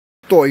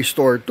Toy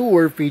Store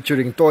Tour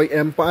featuring Toy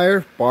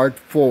Empire Part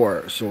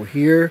 4. So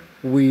here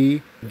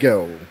we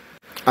go.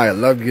 I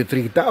Love You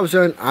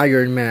 3000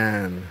 Iron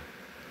Man.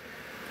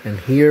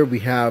 And here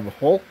we have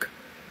Hulk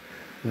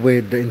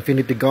with the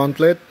Infinity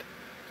Gauntlet,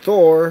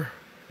 Thor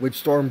with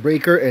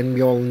Stormbreaker and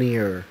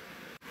Mjolnir.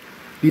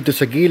 Dito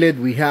sa gilid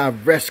we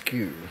have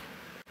Rescue.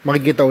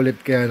 Makikita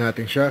ulit kaya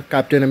natin siya.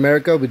 Captain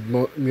America with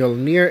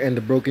Mjolnir and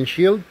the Broken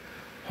Shield,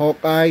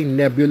 Hawkeye,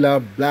 Nebula,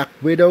 Black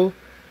Widow,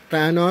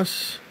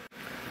 Thanos,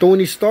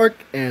 Tony Stark,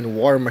 and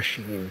War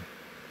Machine.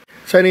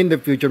 Sana in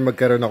the future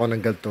magkaroon ako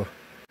ng ganito.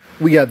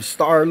 We have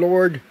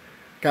Star-Lord,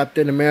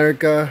 Captain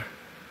America,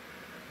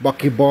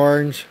 Bucky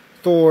Barnes,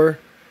 Thor,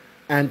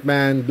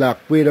 Ant-Man, Black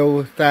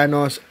Widow,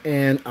 Thanos,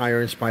 and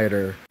Iron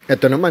Spider.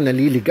 Ito naman,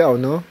 naliligaw,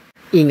 no?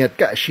 Ingat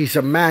ka, she's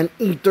a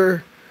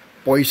man-eater,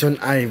 Poison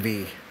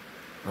Ivy.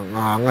 Ang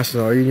angas,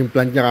 no? Yun yung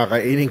plant niya,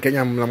 kakainin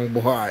kanya lang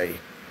buhay.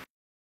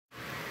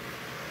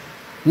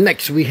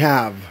 Next, we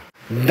have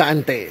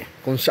Dante,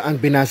 kung saan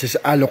binase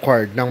sa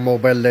Alucard ng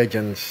Mobile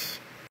Legends.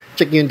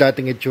 Check nyo yung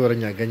dating itsura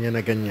niya, ganyan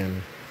na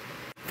ganyan.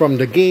 From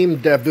the game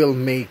Devil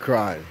May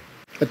Cry.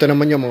 Ito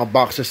naman yung mga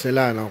boxes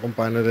nila, no? Kung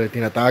paano nila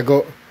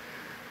tinatago.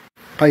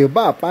 Kayo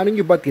ba, paano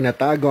nyo ba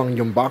tinatago ang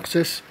inyong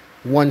boxes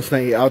once na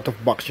i-out of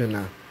box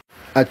nyo na?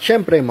 At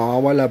syempre,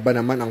 mawawala ba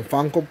naman ang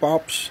Funko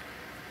Pops?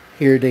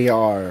 Here they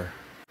are.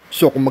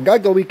 So kung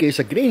magagawi kayo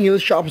sa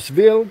Greenhills,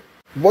 Shoppesville,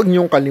 huwag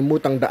nyong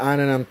kalimutang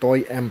daanan ng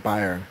Toy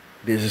Empire.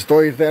 This is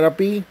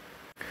Toy.Therapy,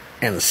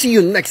 and see you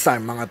next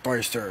time mga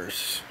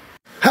Toysters.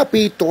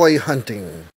 Happy toy hunting!